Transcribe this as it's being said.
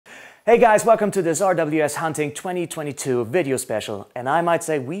Hey guys, welcome to this RWS Hunting 2022 video special, and I might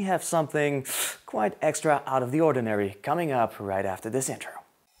say we have something quite extra out of the ordinary coming up right after this intro.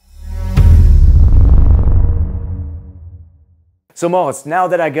 So Moritz, now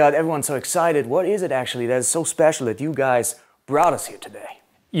that I got everyone so excited, what is it actually that is so special that you guys brought us here today?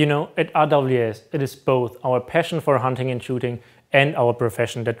 You know, at RWS, it is both our passion for hunting and shooting and our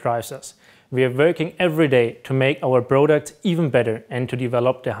profession that drives us. We are working every day to make our products even better and to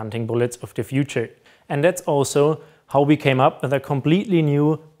develop the hunting bullets of the future. And that's also how we came up with a completely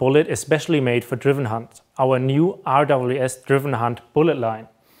new bullet especially made for driven hunt, our new RWS Driven Hunt bullet line.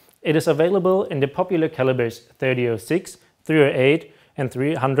 It is available in the popular calibers 30-06, 308 and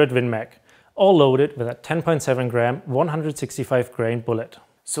 300 Win Mag, all loaded with a 10.7 gram 165 grain bullet.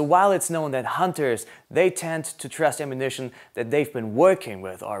 So while it's known that hunters, they tend to trust ammunition that they've been working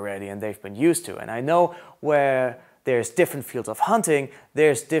with already and they've been used to, and I know where there's different fields of hunting,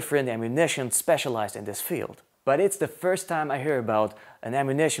 there's different ammunition specialized in this field. But it's the first time I hear about an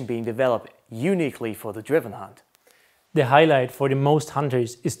ammunition being developed uniquely for the driven hunt. The highlight for the most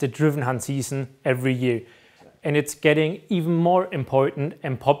hunters is the driven hunt season every year, and it's getting even more important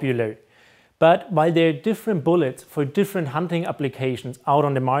and popular. But while there are different bullets for different hunting applications out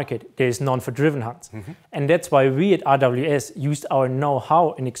on the market, there is none for driven hunts. And that's why we at RWS used our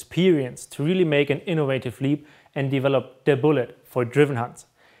know-how and experience to really make an innovative leap and develop the bullet for driven hunts.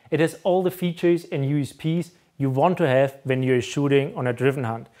 It has all the features and USPs you want to have when you're shooting on a driven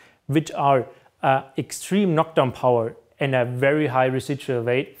hunt, which are extreme knockdown power and a very high residual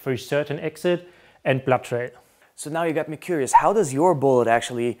weight for certain exit and blood trail. So now you got me curious, how does your bullet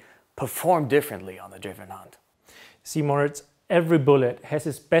actually perform differently on the driven hunt? See, Moritz, every bullet has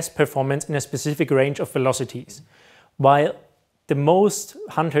its best performance in a specific range of velocities. While the most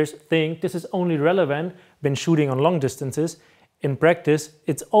hunters think this is only relevant when shooting on long distances, in practice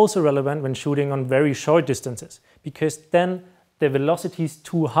it's also relevant when shooting on very short distances, because then the velocity is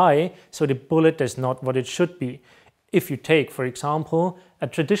too high, so the bullet is not what it should be. If you take, for example, a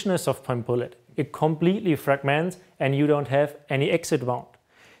traditional soft point bullet, it completely fragments and you don't have any exit wound.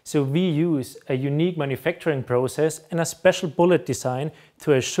 So we use a unique manufacturing process and a special bullet design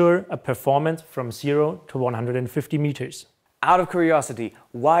to assure a performance from 0 to 150 meters. Out of curiosity,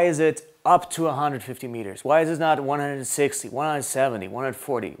 why is it up to 150 meters? Why is it not 160, 170,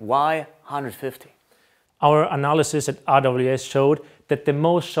 140? Why 150? Our analysis at RWS showed that the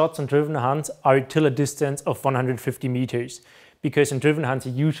most shots on driven hunts are till a distance of 150 meters. Because in driven hunts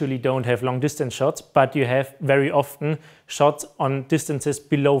you usually don't have long distance shots, but you have very often shots on distances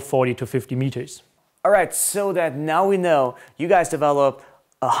below 40 to 50 meters. Alright, so that now we know you guys developed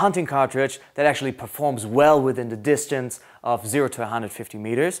a hunting cartridge that actually performs well within the distance of 0 to 150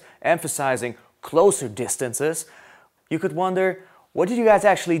 meters, emphasizing closer distances. You could wonder, what did you guys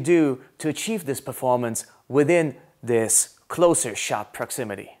actually do to achieve this performance within this closer shot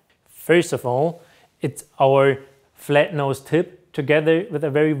proximity? First of all, it's our flat nose tip together with a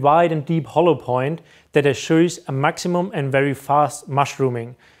very wide and deep hollow point that assures a maximum and very fast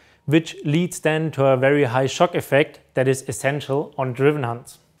mushrooming, which leads then to a very high shock effect that is essential on driven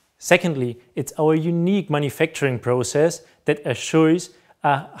hunts. Secondly, it's our unique manufacturing process that assures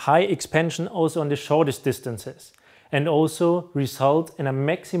a high expansion also on the shortest distances and also results in a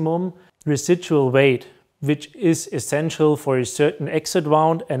maximum residual weight, which is essential for a certain exit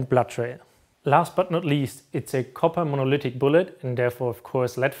wound and blood trail. Last but not least, it's a copper monolithic bullet and therefore of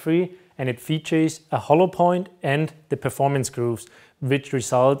course lead-free, and it features a hollow point and the performance grooves, which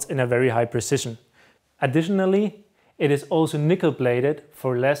results in a very high precision. Additionally, it is also nickel plated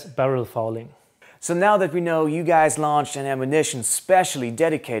for less barrel fouling. So now that we know you guys launched an ammunition specially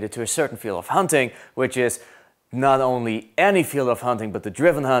dedicated to a certain field of hunting, which is not only any field of hunting but the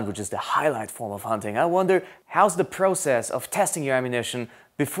driven hunt, which is the highlight form of hunting, I wonder, how's the process of testing your ammunition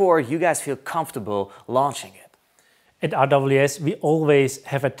before you guys feel comfortable launching it? At RWS, we always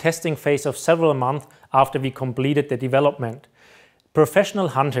have a testing phase of several months after we completed the development. Professional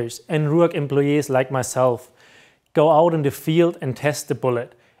hunters and RWS employees like myself go out in the field and test the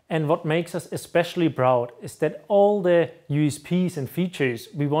bullet. And what makes us especially proud is that all the USPs and features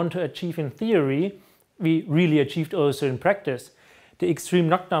we want to achieve in theory, we really achieved also in practice. The extreme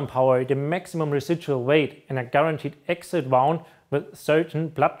knockdown power, the maximum residual weight, and a guaranteed exit wound with certain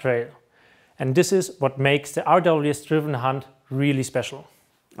blood trail. And this is what makes the RWS Driven Hunt really special.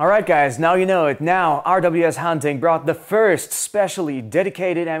 Alright guys, now you know it. Now RWS Hunting brought the first specially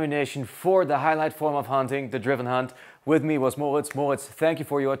dedicated ammunition for the highlight form of hunting, the driven hunt. With me was Moritz. Moritz, thank you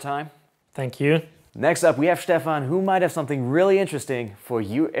for your time. Thank you. Next up we have Stefan, who might have something really interesting for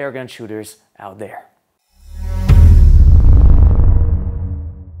you airgun shooters out there.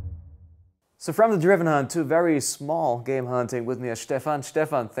 So from the driven hunt to very small game hunting, with me is Stefan.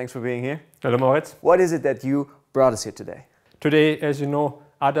 Stefan, thanks for being here. Hello, Moritz. What is it that you brought us here today? Today, as you know,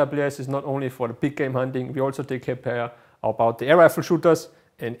 RWS is not only for the big game hunting, we also take care about the air rifle shooters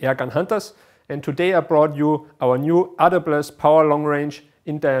and airgun hunters. And today I brought you our new RWS Power Long Range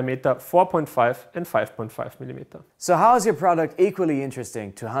in diameter 4.5 and 5.5 millimeter. So how is your product equally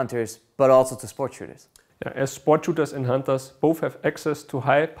interesting to hunters, but also to sport shooters? Yeah, as sport shooters and hunters both have access to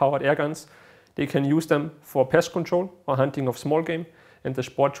high-powered airguns, they can use them for pest control or hunting of small game, and the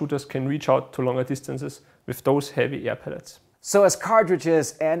sport shooters can reach out to longer distances with those heavy air pellets. So as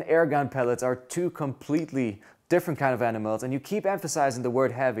cartridges and airgun pellets are two completely different kind of animals, and you keep emphasizing the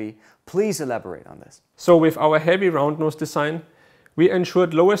word heavy, please elaborate on this. So with our heavy round nose design, we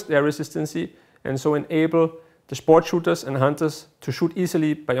ensured lowest air resistance and so enable the sport shooters and hunters to shoot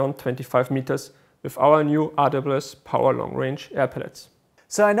easily beyond 25 meters with our new RWS Power Long Range air pellets.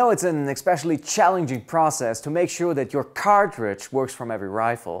 So I know it's an especially challenging process to make sure that your cartridge works from every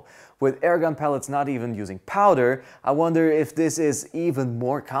rifle. With airgun pellets not even using powder, I wonder if this is even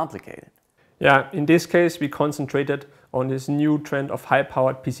more complicated. Yeah, in this case we concentrated on this new trend of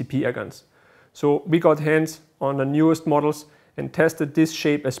high-powered PCP airguns. So we got hands on the newest models and tested this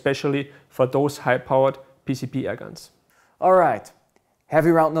shape especially for those high-powered PCP airguns. Alright,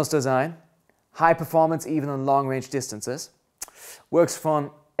 heavy round nose design, high performance even on long range distances. Works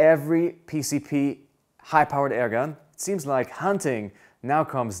from every PCP high-powered airgun. It seems like hunting now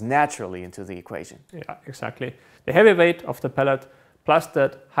comes naturally into the equation. Yeah, exactly. The heavy weight of the pellet plus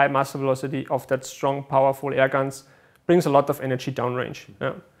that high muzzle velocity of that strong, powerful airguns brings a lot of energy downrange.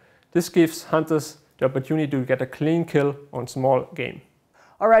 Yeah. This gives hunters the opportunity to get a clean kill on small game.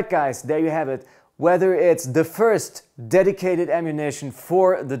 Alright guys, there you have it. Whether it's the first dedicated ammunition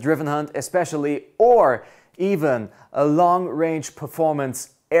for the driven hunt especially, or even a long-range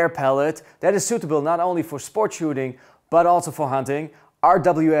performance air pellet that is suitable not only for sport shooting but also for hunting,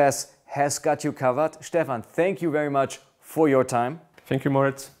 RWS has got you covered. Stefan, thank you very much for your time. Thank you,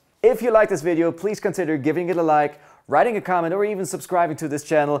 Moritz. If you like this video, please consider giving it a like, writing a comment, or even subscribing to this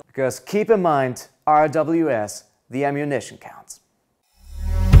channel, because keep in mind, RWS, the ammunition counts.